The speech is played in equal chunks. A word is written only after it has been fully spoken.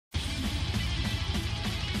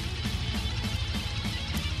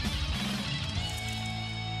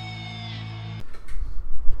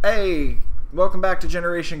Hey, welcome back to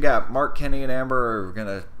Generation Gap. Mark, Kenny, and Amber are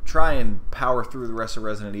gonna try and power through the rest of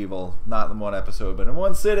Resident Evil, not in one episode, but in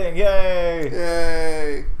one sitting. Yay!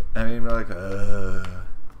 Yay! I mean, we're like a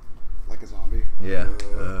zombie. Yeah.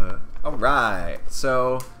 All right.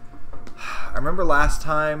 So, I remember last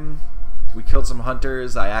time we killed some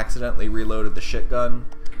hunters. I accidentally reloaded the shit gun.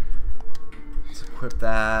 Let's equip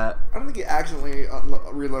that. I don't think you accidentally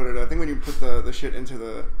reloaded it. I think when you put the shit into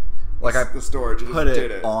the storage, put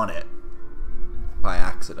it on it by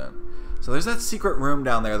accident. So there's that secret room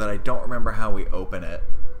down there that I don't remember how we open it,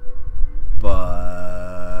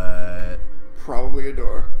 but probably a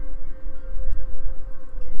door.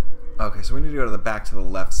 Okay, so we need to go to the back to the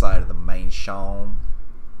left side of the mansion.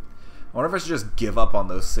 I wonder if I should just give up on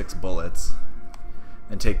those 6 bullets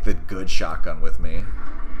and take the good shotgun with me.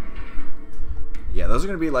 Yeah, those are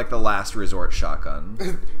going to be like the last resort shotgun.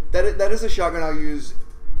 that is a shotgun I'll use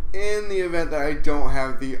in the event that I don't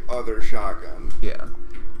have the other shotgun. Yeah.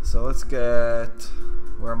 So let's get...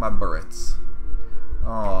 Where are my bullets?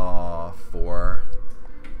 Aw, 4.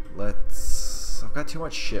 Let's... I've got too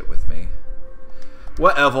much shit with me.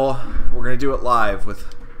 Whatever. We're going to do it live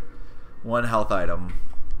with 1 health item.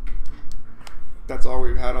 That's all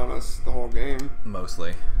we've had on us the whole game.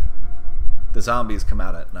 Mostly. The zombies come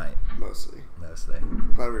out at night. Mostly.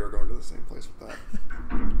 Glad we were going to the same place with that.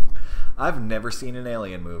 I've never seen an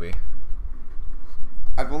Alien movie.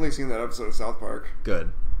 I've only seen that episode of South Park.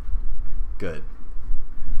 Good.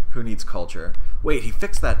 Who needs culture? Wait, he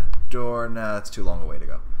fixed that door. Nah, it's too long a way to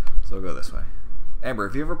go. So we'll go this way. Amber,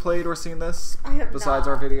 have you ever played or seen this? I have besides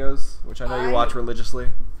not. our videos, which I know you watch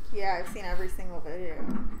religiously? Yeah, I've seen every single video.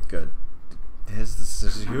 Good.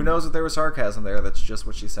 Who knows if there was sarcasm there? That's just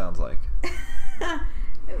what she sounds like.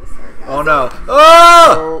 It was sarcasm. Oh no!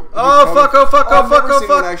 Oh! Oh fuck! Oh fuck! Oh fuck! Oh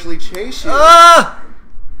fuck! Actually chase you. Ah!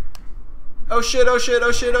 Oh shit! Oh shit!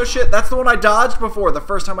 Oh shit! Oh shit! That's the one I dodged before. The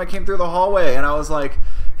first time I came through the hallway, and I was like,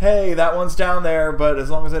 "Hey, that one's down there, but as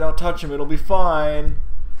long as I don't touch him, it'll be fine."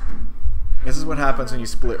 This is what happens when you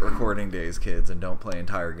split recording days, kids, and don't play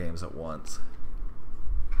entire games at once.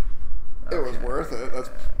 It was worth it.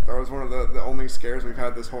 That was one of the only scares we've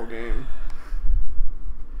had this whole game.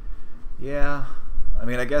 Yeah. I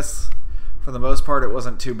mean, I guess for the most part it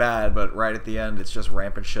wasn't too bad, but right at the end it's just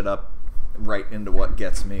ramping shit up right into what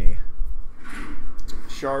gets me.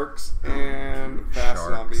 Sharks and fast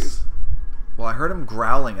zombies. Well, I heard him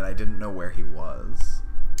growling and I didn't know where he was.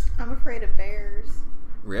 I'm afraid of bears.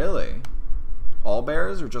 Really? All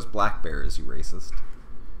bears or just black bears, you racist?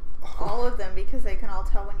 All of them, because they can all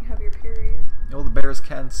tell when you have your period. Well, the bears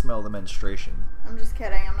can smell the menstruation. I'm just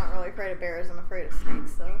kidding. I'm not really afraid of bears. I'm afraid of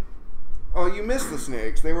snakes, though. Oh, you missed the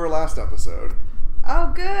snakes. They were last episode.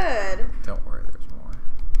 Oh, good. Don't worry, there's more.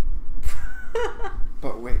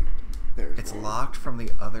 But wait, It's locked from the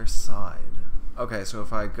other side. Okay, so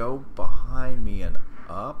if I go behind me and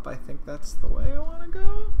up, I think that's the way I want to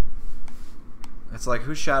go. It's like,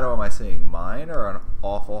 whose shadow am I seeing? Mine or an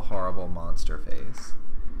awful, horrible monster face?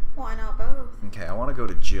 Why not both? Okay, I want to go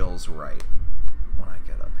to Jill's right when I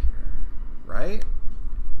get up here. Right?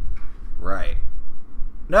 Right.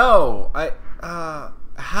 No!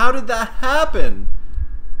 How did that happen?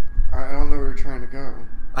 I don't know where you're trying to go.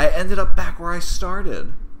 I ended up back where I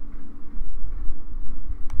started.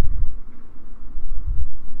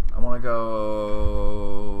 I want to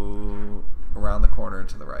go around the corner and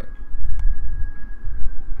to the right.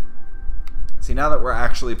 See, now that we're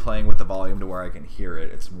actually playing with the volume to where I can hear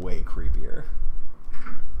it, it's way creepier.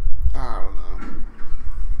 I don't know.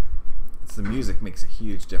 The music makes a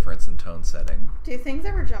huge difference in tone setting. Do things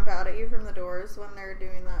ever jump out at you from the doors when they're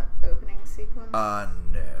doing that opening sequence? No.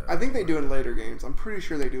 I think they do in later games. I'm pretty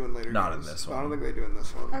sure they do in later games. Not in this one. I don't think they do in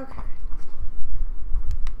this one.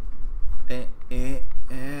 Okay.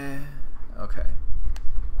 Okay.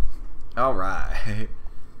 Alright.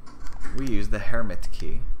 We use the Hermit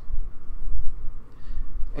key.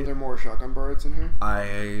 Are there more shotgun bullets in here?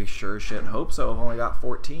 I sure shit hope so. I've only got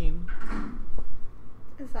 14.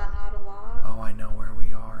 Is that not a lot? Oh, I know where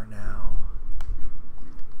we are now.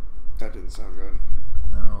 That didn't sound good.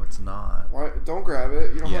 No, it's not. Why? Don't grab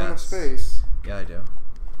it. You don't have enough space. Yeah, I do.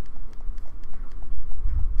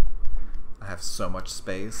 I have so much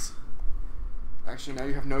space. Actually, now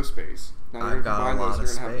you have no space. Now I've got a lot of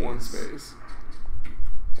you're gonna have 1 space.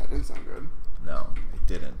 That didn't sound good. No, it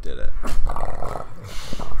didn't, did it?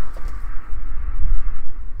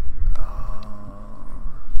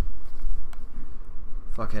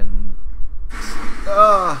 Fucking...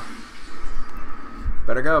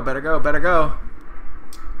 Better go, better go, better go.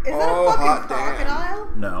 Is that a fucking crocodile?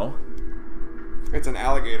 No. It's an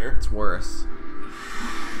alligator. It's worse.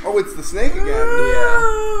 Oh, it's the snake again.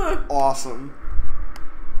 Yeah. Awesome.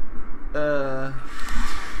 Did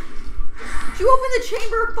you open the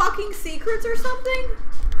Chamber of fucking Secrets or something?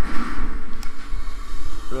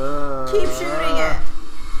 Keep shooting it.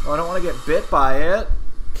 Oh, I don't want to get bit by it.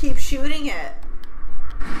 Keep shooting it.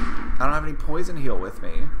 I don't have any poison heal with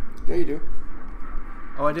me. Yeah, you do.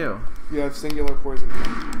 Oh, I do. You have singular poison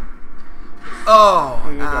heal. Oh,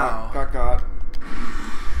 And you ow. got.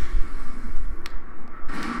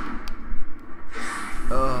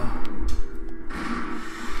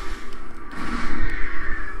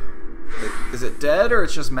 Is it dead or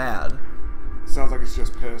it's just mad? Sounds like it's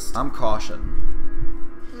just pissed. I'm caution.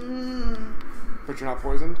 But you're not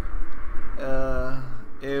poisoned?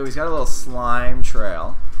 Ew, he's got a little slime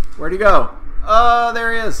trail. Where'd he go? Oh,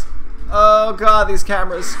 there he is. Oh god, these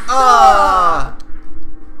cameras. Ah!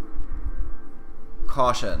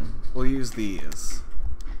 Caution. We'll use these.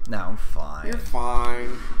 Now I'm fine. You're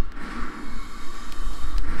fine.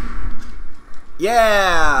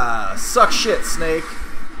 Yeah! Suck shit, Snake.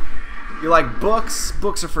 You like books?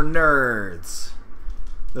 Books are for nerds.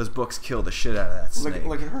 Those books kill the shit out of that snake.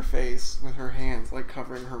 Look at her face with her hands like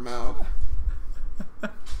covering her mouth.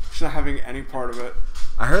 She's not having any part of it.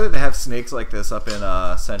 I heard that they have snakes like this up in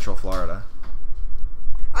Central Florida.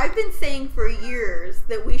 I've been saying for years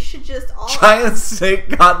that we should just all... Giant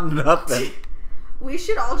snake got nothing. We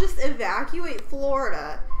should all just evacuate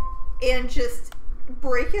Florida and just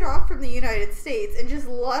break it off from the United States and just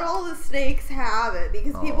let all the snakes have it,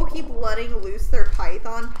 because people keep letting loose their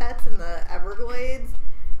python pets in the Everglades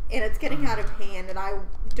and it's getting out of hand, and I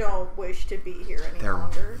don't wish to be here any They're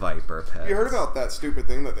longer. viper pets. You heard about that stupid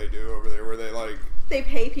thing that they do over there where they like... They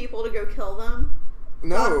pay people to go kill them?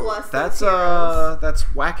 No. God bless those heroes. That's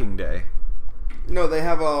whacking day. No, they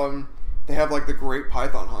have like the Great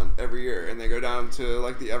Python Hunt every year, and they go down to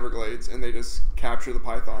like the Everglades and they just capture the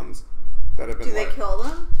pythons that have been. Do they kill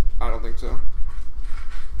them? I don't think so.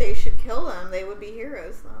 They should kill them. They would be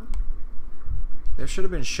heroes then. There should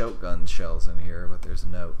have been shotgun shells in here, but there's a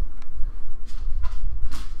note.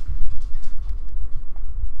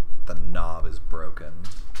 The knob is broken.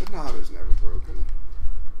 The knob is never broken.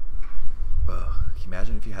 Ugh. Can you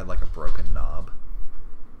imagine if you had like a broken knob?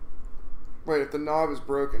 Wait, if the knob is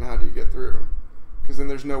broken, how do you get through? Because then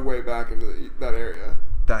there's no way back into that area.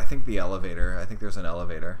 I think the elevator. I think there's an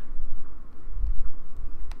elevator.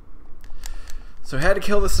 So we had to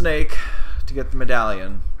kill the snake to get the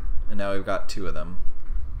medallion, and now we've got 2 of them.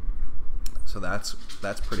 So that's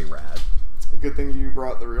pretty rad. Good thing you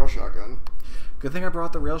brought the real shotgun. Good thing I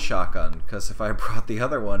brought the real shotgun, because if I brought the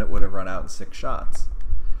other one, it would have run out in 6 shots.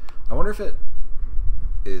 I wonder if it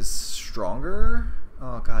is stronger.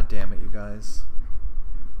 Oh, god damn it, you guys.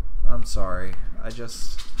 I'm sorry. I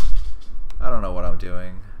don't know what I'm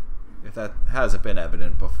doing. If that hasn't been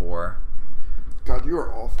evident before. God, you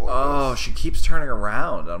are awful. Oh, she keeps turning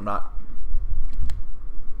around. I'm not...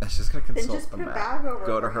 I'm just going to Then consult just the put a map. bag over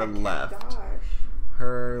Go to her head. left. Gosh.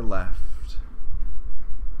 Her left.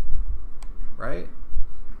 Right?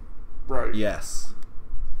 Right. Yes.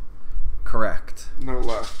 Correct. No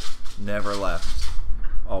left. Never left.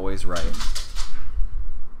 Always right.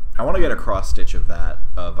 I want to get a cross stitch of that.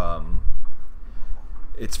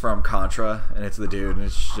 It's from Contra, and it's the dude, and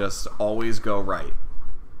it's just always go right.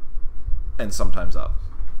 And sometimes up.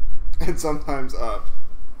 And sometimes up.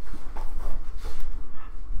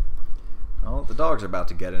 Oh, the dogs are about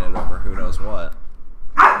to get in it over who knows what.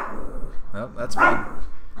 Well, that's fun.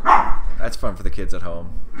 That's fun for the kids at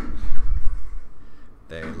home.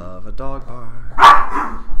 They love a dog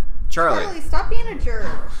bar. Charlie, stop being a jerk.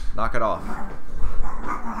 knock it off.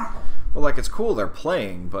 Well, like, it's cool they're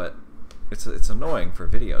playing, but it's annoying for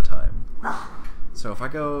video time. So if I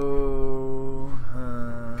go...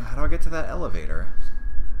 how do I get to that elevator?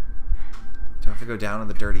 Do I have to go down in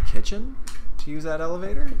the dirty kitchen to use that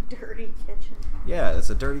elevator? Dirty kitchen. Yeah, it's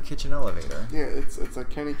a dirty kitchen elevator. Yeah, it's a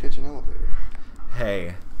Kenny Kitchen elevator.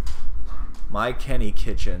 Hey, my Kenny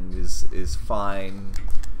kitchen is fine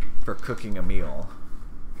for cooking a meal.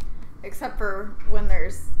 Except for when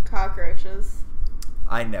there's cockroaches.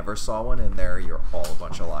 I never saw one in there. You're all a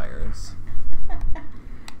bunch of liars.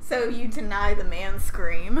 So you deny the man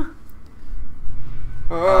scream?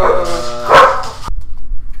 Alright,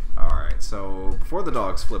 so before the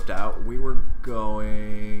dogs flipped out, we were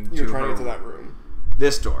going You're trying to get to that room.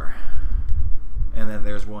 This door. And then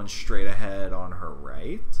there's one straight ahead on her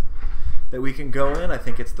right that we can go in. I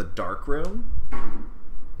think it's the dark room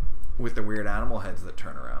with the weird animal heads that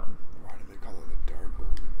turn around. Why do they call it a dark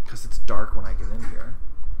room? Because it's dark when I get in here.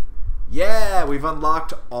 Yeah, we've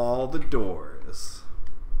unlocked all the doors.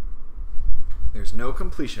 There's no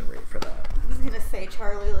completion rate for that. I was gonna say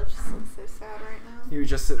Charlie just looks so sad right now. He was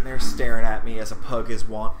just sitting there staring at me as a pug is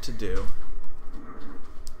wont to do.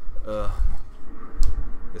 Ugh.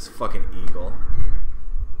 This fucking eagle.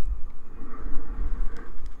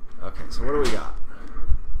 Okay, so what do we got?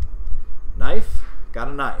 Knife? Got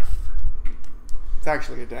a knife. It's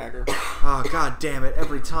actually a dagger. Oh, god damn it,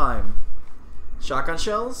 every time. Shotgun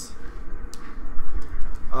shells?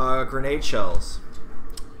 Grenade shells.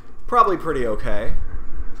 Probably pretty okay.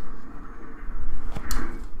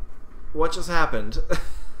 What just happened?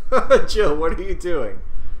 Jill, what are you doing?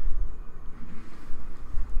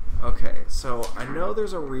 Okay, so I know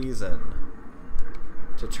there's a reason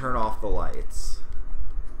to turn off the lights.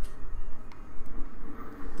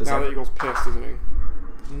 Now the eagle's pissed, isn't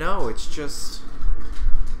he? No, it's just...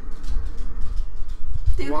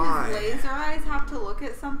 Do Why? his laser eyes have to look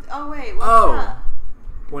at something? Oh wait, what's that?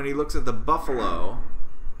 When he looks at the buffalo,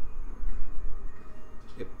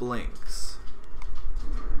 it blinks.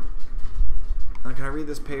 Now, can I read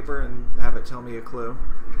this paper and have it tell me a clue?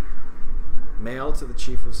 Mail to the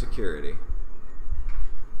Chief of Security.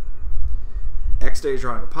 X day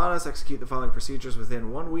drawing upon us. Execute the following procedures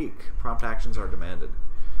within 1 week. Prompt actions are demanded.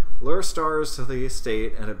 Lure stars to the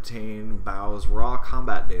estate and obtain Bao's raw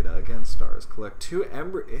combat data against stars. Collect 2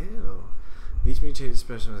 embryos. Ew. Each mutated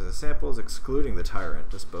specimen as samples, excluding the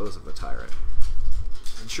tyrant. Dispose of the tyrant.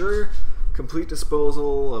 Ensure complete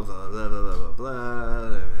disposal of the blah blah blah blah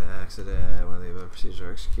blah. Accident. When the procedure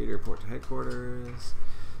are executed, report to headquarters.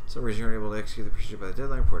 Some reason you're unable to execute the procedure by the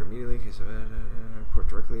deadline. Report immediately. Case of report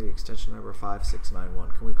directly to extension number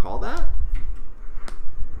 5691. Can we call that?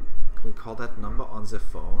 Can we call that number on the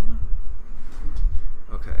phone?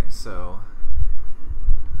 Okay, so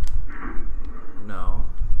no.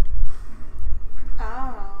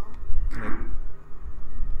 Oh. Can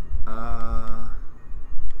I?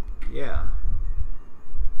 Yeah.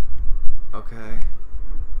 Okay.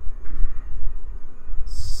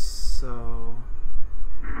 So.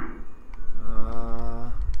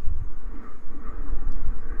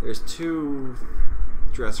 There's 2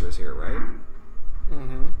 dressers here, right?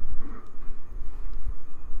 Mm-hmm.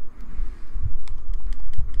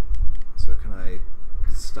 So can I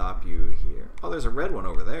stop you here? Oh, there's a red one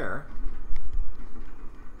over there.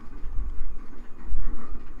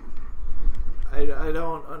 I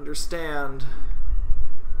don't understand.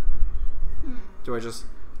 Do I just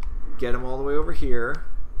get him all the way over here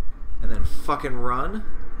and then fucking run?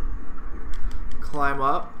 Climb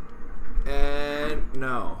up? And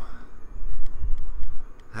no.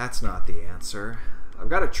 That's not the answer. I've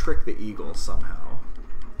got to trick the eagle somehow.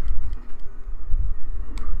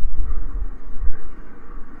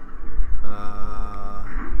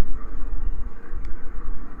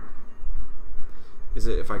 Is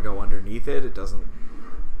it if I go underneath it, it doesn't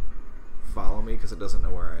follow me because it doesn't know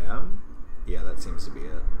where I am? Yeah, that seems to be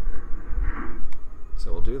it.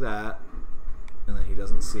 So we'll do that, and then he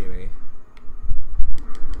doesn't see me.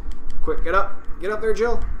 Quick, get up! Get up there,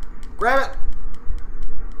 Jill! Grab it!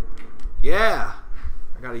 Yeah!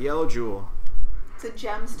 I got a yellow jewel. It's a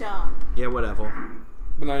gemstone. Yeah, whatever.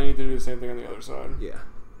 But now you need to do the same thing on the other side. Yeah.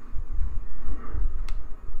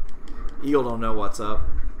 Eagle don't know what's up.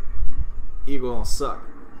 Eagle don't suck.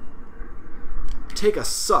 Take a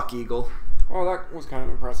suck, Eagle. Oh, that was kind of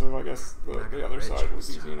impressive. I guess the other side was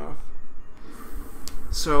easy enough.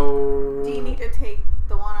 So... Do you need to take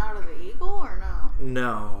the one out of the eagle or no?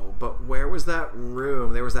 No, but where was that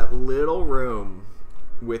room? There was that little room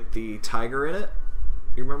with the tiger in it.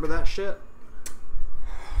 You remember that shit?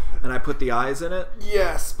 And I put the eyes in it?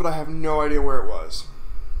 Yes, but I have no idea where it was.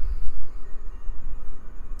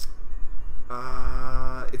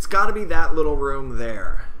 It's got to be that little room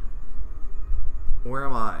there. Where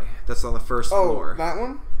am I? That's on the first floor. Oh, that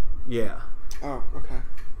one? Yeah. Oh, okay.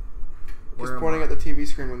 Where Just am pointing I? at the TV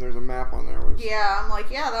screen when there's a map on there was... Yeah, I'm like,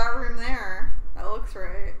 yeah, that room there. That looks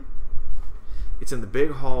right. It's in the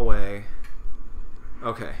big hallway.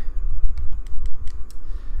 Okay.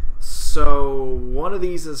 So one of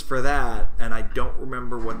these is for that, and I don't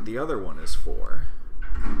remember what the other one is for.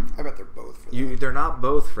 I bet they're both for that. They're not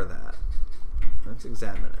both for that. Let's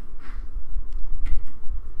examine it.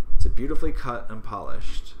 It's a beautifully cut and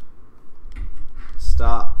polished.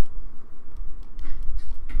 Stop.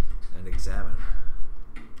 And examine.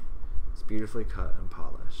 It's beautifully cut and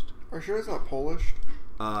polished. Are you sure it's not polished?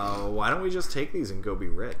 Why don't we just take these and go be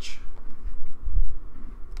rich?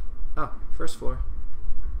 Oh, first floor.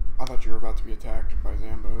 I thought you were about to be attacked by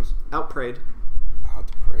Zambos. Outprayed.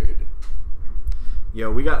 Outprayed.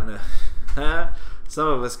 Yo, we got in a... Some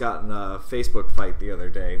of us got in a Facebook fight the other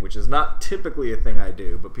day, which is not typically a thing I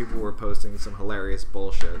do, but people were posting some hilarious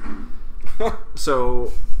bullshit.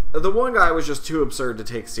 So the one guy was just too absurd to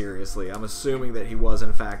take seriously. I'm assuming that he was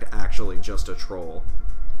in fact actually just a troll.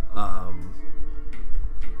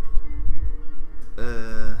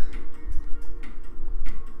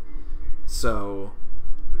 So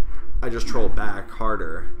I just trolled back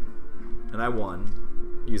harder, and I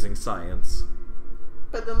won using science.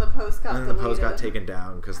 But then the post got And then the deleted. post got taken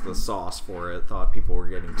down because the sauce for it thought people were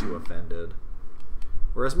getting too offended.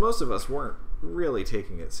 Whereas most of us weren't really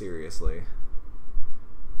taking it seriously.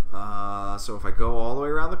 So if I go all the way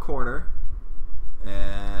around the corner,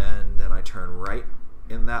 and then I turn right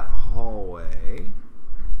in that hallway,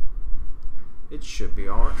 it should be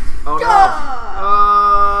alright. Oh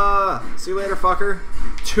no! See you later, fucker.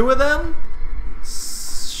 2 of them?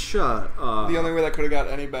 Shut up. The only way that could have got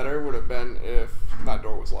any better would have been if that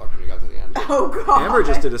door was locked when you got to the end. Oh god. Amber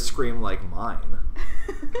just did a scream like mine.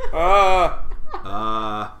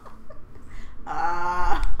 I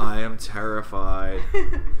am terrified.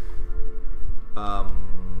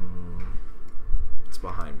 It's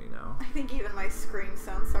behind me now. I think even my scream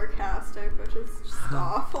sounds sarcastic, which is just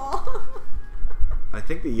awful. I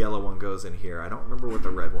think the yellow one goes in here. I don't remember what the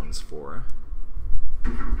red one's for.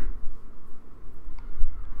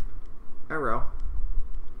 Arrow.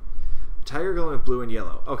 Tiger glowing with blue and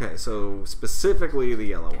yellow. Okay, so specifically the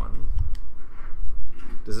yellow one.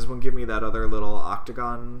 Does this one give me that other little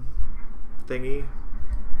octagon thingy?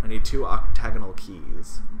 I need 2 octagonal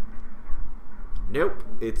keys. Nope,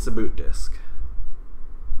 it's a boot disc.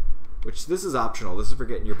 Which, this is optional. This is for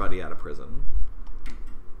getting your buddy out of prison.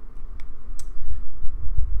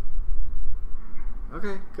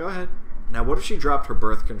 Okay, go ahead. Now, what if she dropped her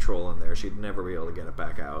birth control in there? She'd never be able to get it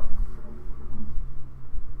back out.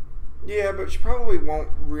 Yeah, but she probably won't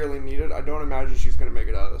really need it. I don't imagine she's going to make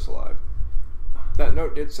it out of this alive. That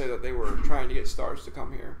note did say that they were trying to get stars to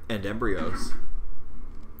come here. And embryos.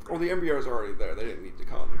 Well, the embryos are already there. They didn't need to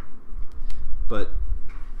come. But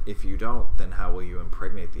if you don't, then how will you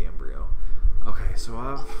impregnate the embryo? Okay, so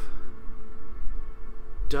I've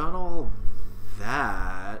done all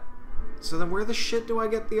that. So then where the shit do I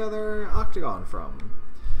get the other octagon from?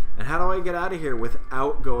 And how do I get out of here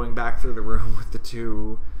without going back through the room with the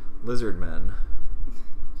 2 lizard men?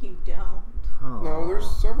 You don't. Oh. No, there's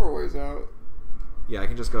several ways out. Yeah, I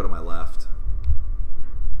can just go to my left.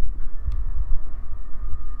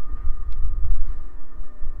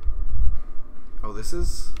 Oh, this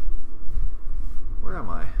is... Where am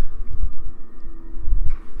I?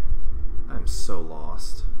 I'm so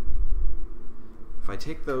lost. If I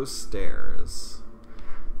take those stairs...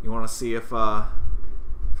 You want to see if I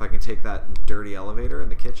can take that dirty elevator in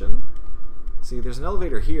the kitchen? See, there's an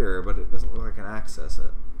elevator here, but it doesn't look like I can access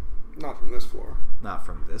it. Not from this floor. Not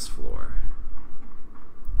from this floor.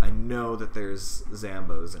 I know that there's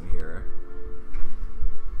Zambos in here.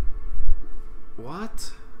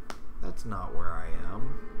 What? That's not where I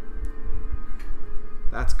am.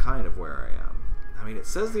 That's kind of where I am. I mean, it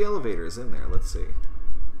says the elevator is in there. Let's see.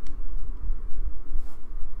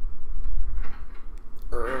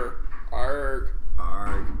 Arg.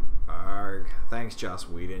 Arg. Arg. Thanks, Joss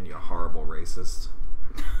Whedon, you horrible racist.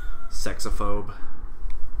 Sexophobe. Is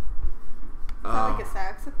that like a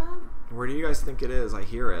saxophone? Where do you guys think it is? I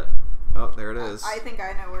hear it. Oh, there it is. I think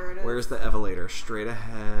I know where it is. Where's the elevator? Straight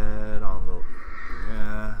ahead on the...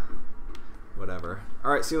 Yeah. Whatever.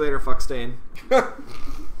 Alright, see you later, fuckstain. Ugh,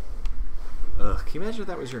 can you imagine if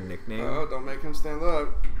that was your nickname? Oh, don't make him stand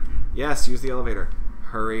up. Yes, use the elevator.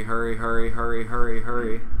 Hurry, hurry, hurry, hurry, hurry,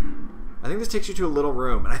 hurry. I think this takes you to a little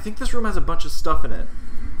room, and I think this room has a bunch of stuff in it.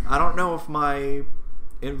 I don't know if my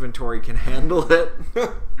inventory can handle it.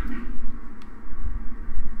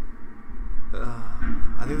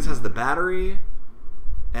 I think this has the battery,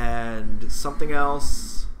 and something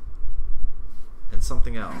else, and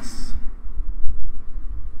something else.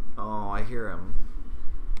 Oh, I hear him.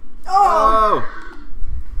 Oh!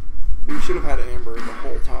 We should have had Amber the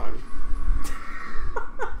whole time.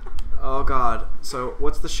 Oh god. So,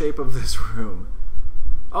 what's the shape of this room?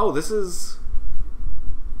 Oh, this is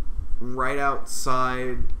right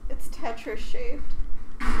outside. It's Tetris shaped.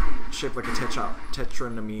 Shaped like a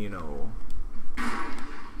tetranomino.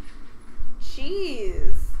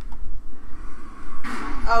 Jeez.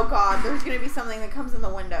 Oh god, there's gonna be something that comes in the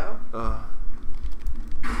window.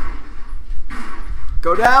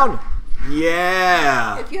 Go down!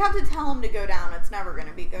 Yeah! If you have to tell him to go down, it's never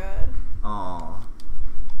gonna be good. Aw.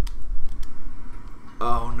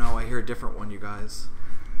 Oh no, I hear a different one, you guys.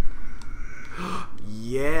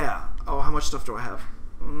 Yeah! Oh, how much stuff do I have?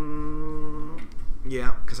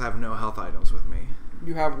 Yeah, because I have no health items with me.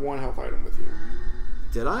 You have 1 health item with you.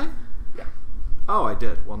 Did I? Yeah. Oh, I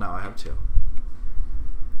did. Well, now I have 2.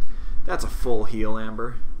 That's a full heal,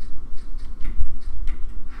 Amber.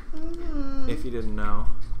 If you didn't know.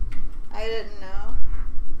 I didn't know.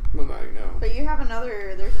 Well, now you know. But you have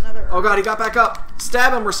another. There's another. Oh god, he got back up.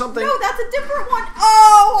 Stab him or something. No, that's a different one.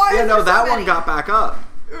 Oh, why Yeah, is no, there so that many? one got back up.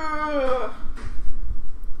 Ugh.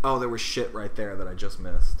 Oh, there was shit right there that I just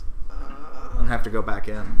missed. I'm Uh, gonna have to go back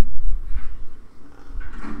in.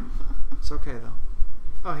 It's okay though.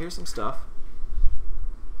 Oh, here's some stuff.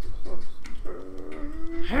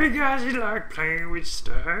 Hey guys, you like playing with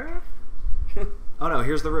stuff? Oh no,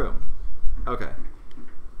 here's the room. Okay.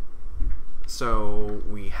 So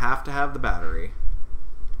we have to have the battery.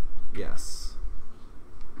 Yes.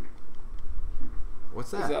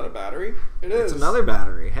 What's that? Is that a battery? It is. It's another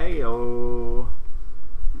battery. Hey-o.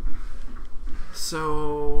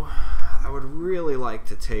 So, I would really like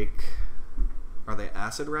to take... Are they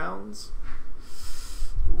acid rounds?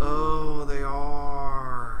 Oh, they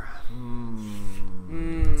are.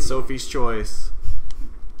 Sophie's choice.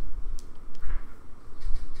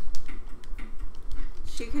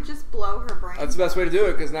 she could just blow her brain. That's the best way to do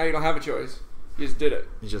it, because now you don't have a choice. You just did it.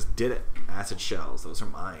 You just did it. Acid shells. Those are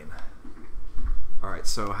mine. Alright,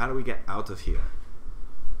 so how do we get out of here?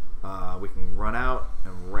 We can run out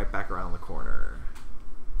and right back around the corner.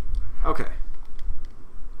 Okay.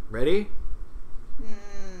 Ready?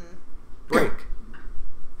 Break.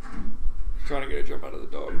 Trying to get a jump out of the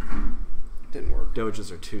dog. Didn't work.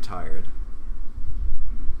 Doges are too tired.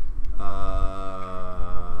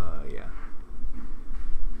 Yeah.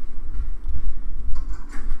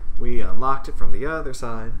 We unlocked it from the other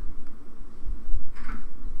side.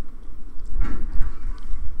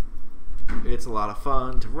 It's a lot of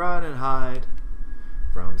fun to run and hide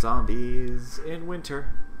from zombies in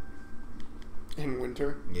winter. In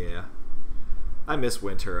winter. Yeah. I miss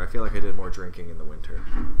winter. I feel like I did more drinking in the winter.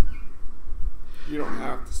 You don't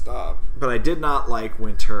have to stop. But I did not like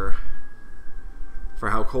winter for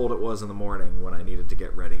how cold it was in the morning when I needed to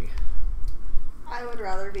get ready. I would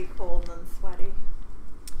rather be cold than sweaty.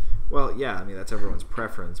 Well, yeah, I mean, that's everyone's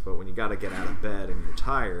preference, but when you gotta get out of bed and you're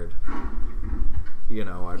tired, you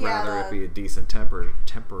know, I'd Yeah, rather it be a decent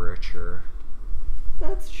temperature.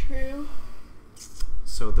 That's true.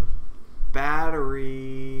 So the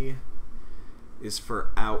battery is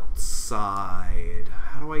for outside.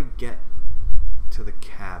 How do I get to the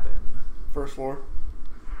cabin? First floor.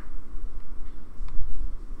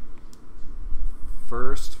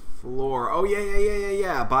 First floor. Oh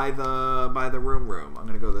yeah. By the room. I'm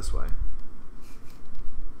gonna go this way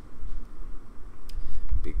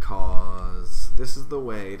because this is the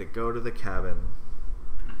way to go to the cabin.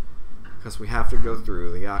 Because we have to go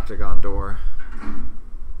through the octagon door.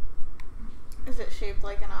 Is it shaped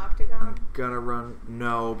like an octagon? I'm gonna run.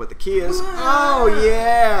 No, but the key is. Oh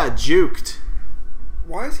yeah, juked.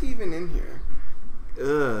 Why is he even in here?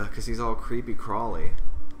 Ugh, because he's all creepy crawly.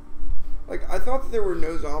 Like, I thought that there were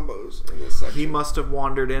no zombos in this section. He must have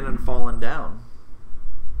wandered in and fallen down.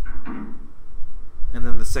 And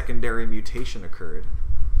then the secondary mutation occurred.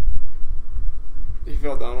 He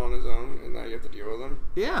fell down on his own, and now you have to deal with him.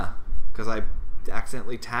 Yeah, because I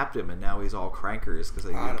accidentally tapped him, and now he's all crankers because I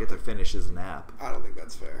I didn't don't get to think- finish his nap. I don't think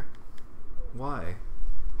that's fair. Why?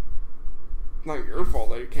 It's not your fault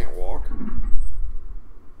that you can't walk.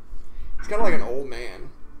 He's kind of like an old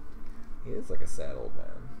man. He is like a sad old man.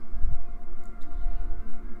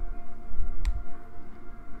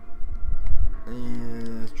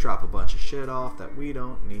 Let's drop a bunch of shit off that we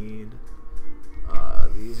don't need.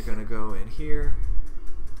 These are gonna go in here.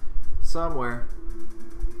 Somewhere.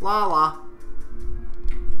 La la.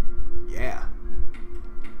 Yeah.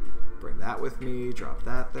 Bring that with me. Drop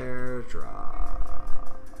that there.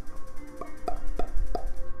 Drop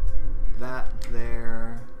that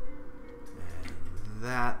there. And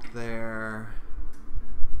that there.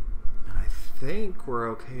 And I think we're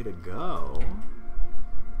okay to go.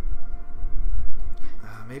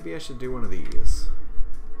 Maybe I should do one of these.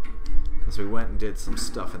 Because we went and did some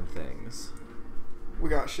stuff and things. We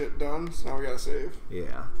got shit done, so now we gotta save.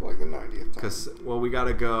 Yeah. For like the 90th time. Because, well, we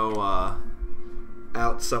gotta go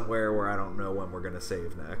out somewhere where I don't know when we're gonna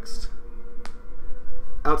save next.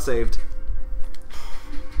 Outsaved.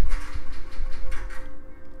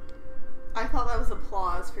 I thought that was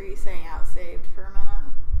applause for you saying outsaved for a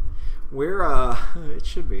minute. We're, it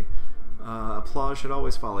should be. Applause should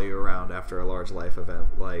always follow you around after a large life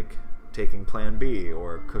event, like taking Plan B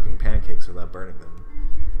or cooking pancakes without burning them.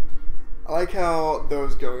 I like how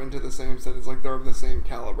those go into the same sentence, like they're of the same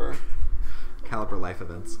caliber. Caliber life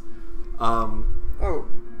events. Oh,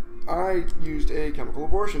 I used a chemical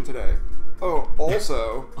abortion today. Oh,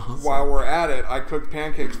 also, while we're at it, I cooked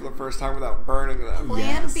pancakes for the first time without burning them. Plan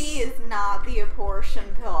Yes. B is not the abortion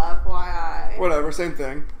pill, FYI. Whatever, same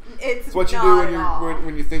thing. It's what you not do when at you all.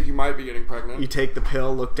 when you think you might be getting pregnant. You take the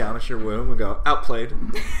pill, look down at your womb, and go, outplayed.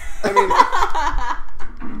 I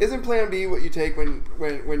mean, isn't Plan B what you take when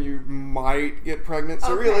you might get pregnant?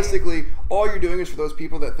 So Okay. realistically, all you're doing is for those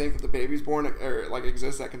people that think that the baby's born or like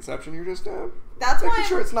exists at conception. You're just That's making why.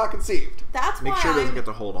 sure it's not conceived. That's Make why sure it doesn't I'm. get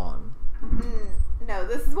to hold on. No,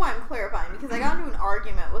 this is why I'm clarifying because I got into an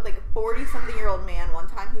argument with like a 40-something-year-old man one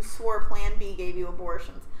time who swore Plan B gave you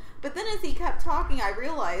abortions. But then as he kept talking, I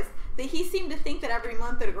realized that he seemed to think that every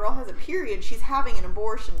month that a girl has a period, she's having an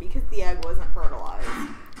abortion because the egg wasn't fertilized.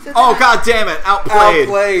 So Oh, then god damn it! Outplayed!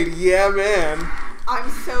 Outplayed, yeah, man. I'm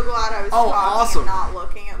so glad I was Oh, talking awesome. and not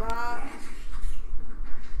looking at that.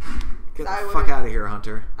 Get I the would've- fuck out of here,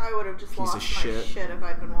 Hunter. I would have just Piece lost of my shit. shit if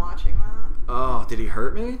I'd been watching that. Oh, did he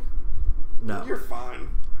hurt me? No. You're fine.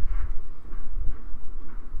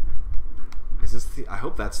 Is this the... I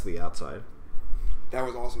hope that's the outside. That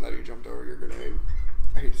was awesome that you jumped over your grenade.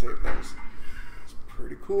 I hate to say it, but that was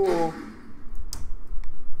pretty cool.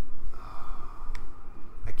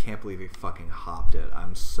 I can't believe he fucking hopped it.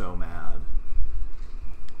 I'm so mad.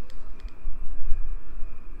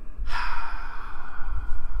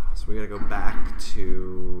 So we gotta go back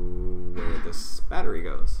to where this battery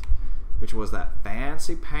goes, which was that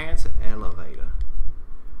fancy pants elevator.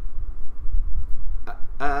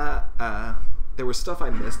 There was stuff I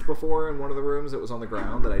missed before in one of the rooms that was on the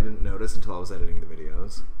ground that I didn't notice until I was editing the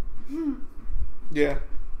videos. Yeah.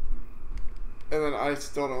 And then I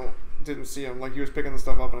still didn't see him. Like, he was picking the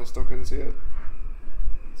stuff up and I still couldn't see it.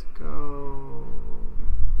 Let's go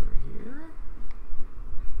over here.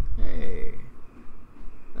 Hey.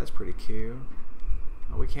 That's pretty cute.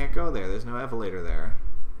 Oh, we can't go there. There's no elevator there.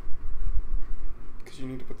 Because you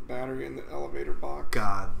need to put the battery in the elevator box.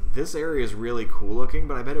 God, this area is really cool looking,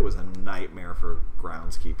 but I bet it was a nightmare for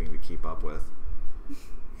groundskeeping to keep up with.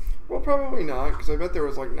 Well, probably not, because I bet there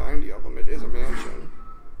was like 90 of them. It is a mansion.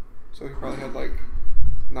 So he probably had like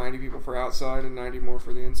 90 people for outside and 90 more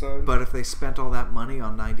for the inside. But if they spent all that money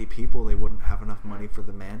on 90 people, they wouldn't have enough money for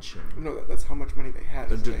the mansion. No, that's how much money they had.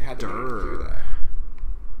 is they had the money to do that.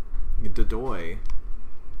 Dodoy.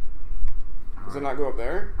 Does it not go up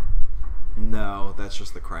there? No, that's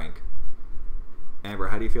just the crank. Amber,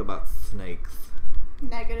 how do you feel about snakes?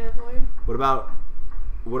 Negatively. What about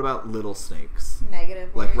little snakes?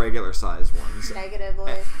 Negatively. Like regular sized ones.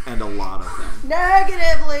 Negatively. And a lot of them.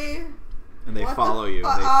 Negatively. And they What follow the you. fu-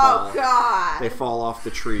 They oh, fall. God. They fall off the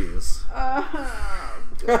trees. Oh,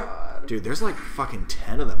 God. Dude, there's like fucking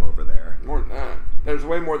 10 of them over there. More than that. There's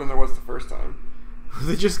way more than there was the first time.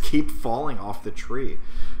 They just keep falling off the tree.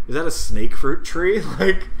 Is that a snake fruit tree?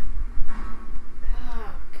 Like,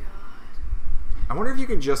 Oh, God. I wonder if you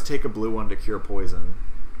can just take a blue one to cure poison,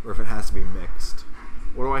 or if it has to be mixed.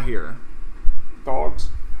 What do I hear? Dogs.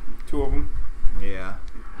 2 of them. Yeah.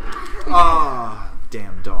 Ah,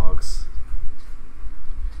 damn dogs.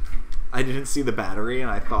 I didn't see the battery, and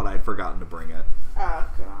I thought I'd forgotten to bring it. Oh,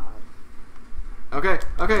 God.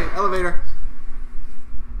 Okay, elevator.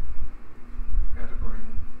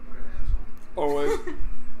 Always.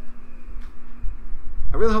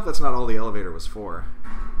 I really hope that's not all the elevator was for.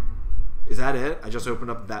 Is that it? I just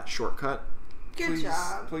opened up that shortcut? Good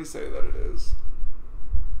job. Please say that it is.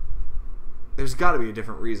 There's got to be a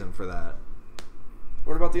different reason for that.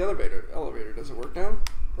 What about the elevator? Does it work now?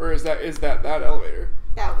 Or is that elevator?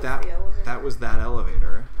 That was the elevator. That was that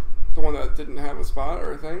elevator. The one that didn't have a spot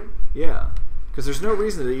or a thing? Yeah. Because there's no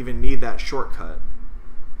reason to even need that shortcut.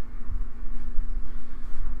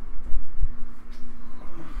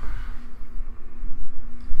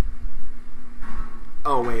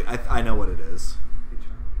 Oh, wait. I know what it is.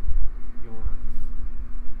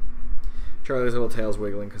 Charlie's little tail's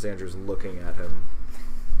wiggling because Andrew's looking at him.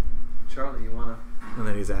 Charlie, you wanna? And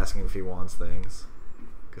then he's asking if he wants things.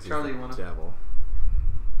 Because Charlie, he's you wanna? the devil.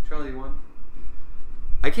 Charlie, you want?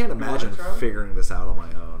 I can't want imagine it, Charlie? figuring this out on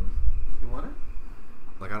my own. You want it?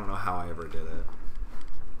 Like, I don't know how I ever did it.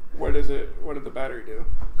 What is it? What did the battery do?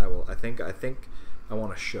 I will. I think I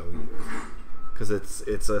want to show you because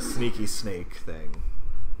it's a sneaky snake thing.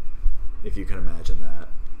 If you can imagine that.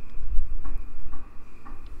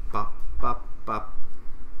 Bop bop bop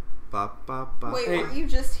bop bop bop. Wait, Hey. weren't you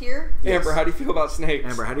just here? Yes. Amber, how do you feel about snakes?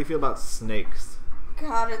 Amber, how do you feel about snakes?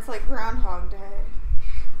 God, it's like Groundhog Day.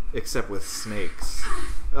 Except with snakes.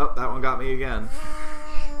 Oh, that one got me again.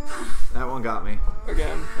 That one got me.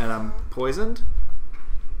 Again. And I'm poisoned?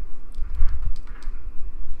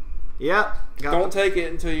 Yep. Don't take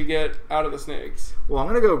it until you get out of the snakes. Well, I'm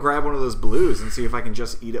going to go grab one of those blues and see if I can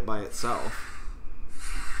just eat it by itself.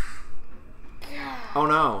 Oh,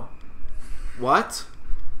 no. What?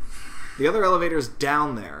 The other elevator's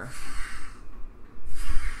down there.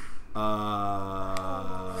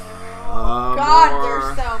 God, more.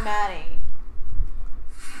 there's so many.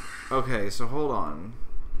 Okay, so hold on.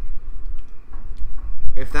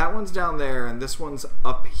 If that one's down there and this one's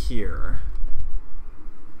up here,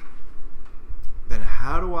 then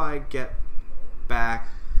how do I get back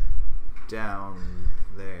down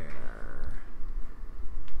there?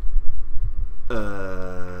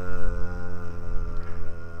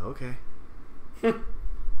 Okay.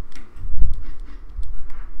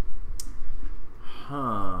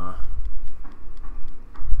 Huh.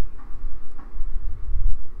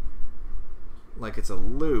 Like it's a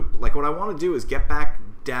loop. Like what I want to do is get back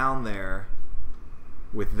down there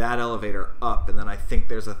with that elevator up, and then I think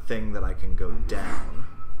there's a thing that I can go down.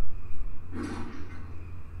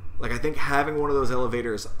 Like I think having one of those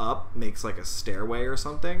elevators up makes like a stairway or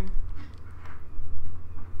something.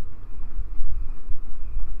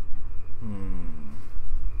 Do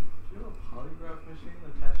you have a polygraph machine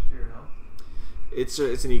attached to your house? It's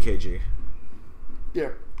an EKG. Yeah,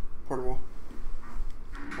 portable.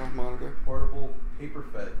 Health monitor. Portable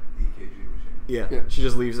paper-fed EKG machine. Yeah. Yeah. She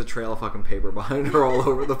just leaves a trail of fucking paper behind her all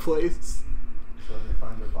over the place. So when they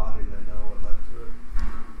find your body, they know what led to it.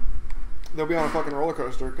 They'll be on a fucking roller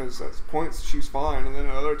coaster because at points she's fine, and then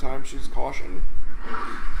at other times she's cautioned.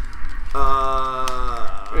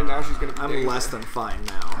 And now she's gonna be I'm dangerous. less than fine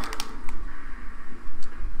now.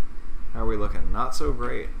 How are we looking? Not so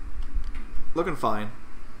great. Looking fine.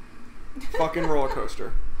 Fucking roller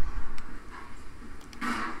coaster.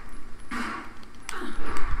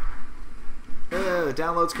 The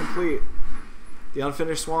download's complete. The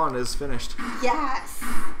Unfinished Swan is finished. Yes.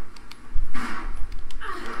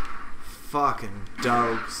 Fucking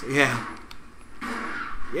dogs. Yeah.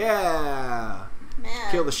 Yeah.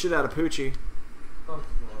 Man. Kill the shit out of Poochie. Fuck,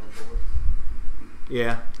 a lot of bullets.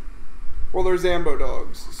 Yeah. Well, they're Zambo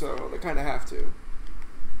dogs, so they kind of have to.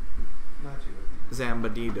 Not you.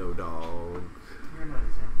 Zambadido dog. You're not a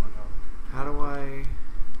Zambo dog. How do I...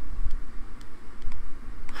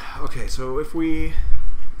 Okay, so if we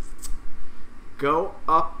go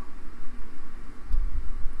up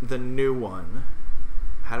the new one,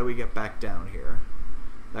 how do we get back down here?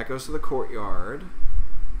 That goes to the courtyard,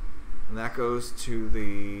 and that goes to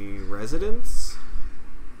the residence.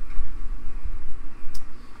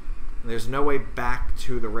 And there's no way back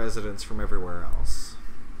to the residence from everywhere else.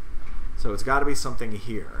 So it's got to be something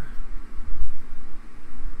here.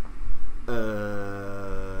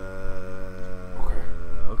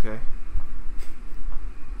 Okay.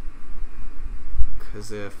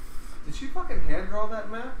 Because if Did she fucking hand draw that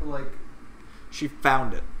map? Like, she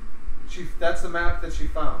found it, that's the map that she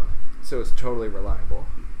found. so it's totally reliable.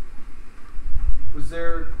 Was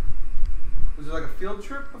there like a field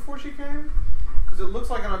trip before she came? Because it looks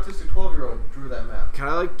like an autistic 12-year-old drew that map. Can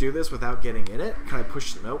I like do this without getting in it? Can I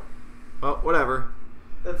push? Nope. Oh, whatever.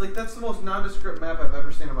 That's the most nondescript map I've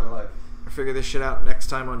ever seen in my life. I'll figure this shit out next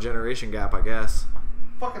time on Generation Gap, I guess.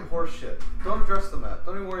 Fucking horse shit. Don't address the map.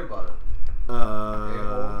 Don't even worry about it.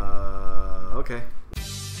 Okay.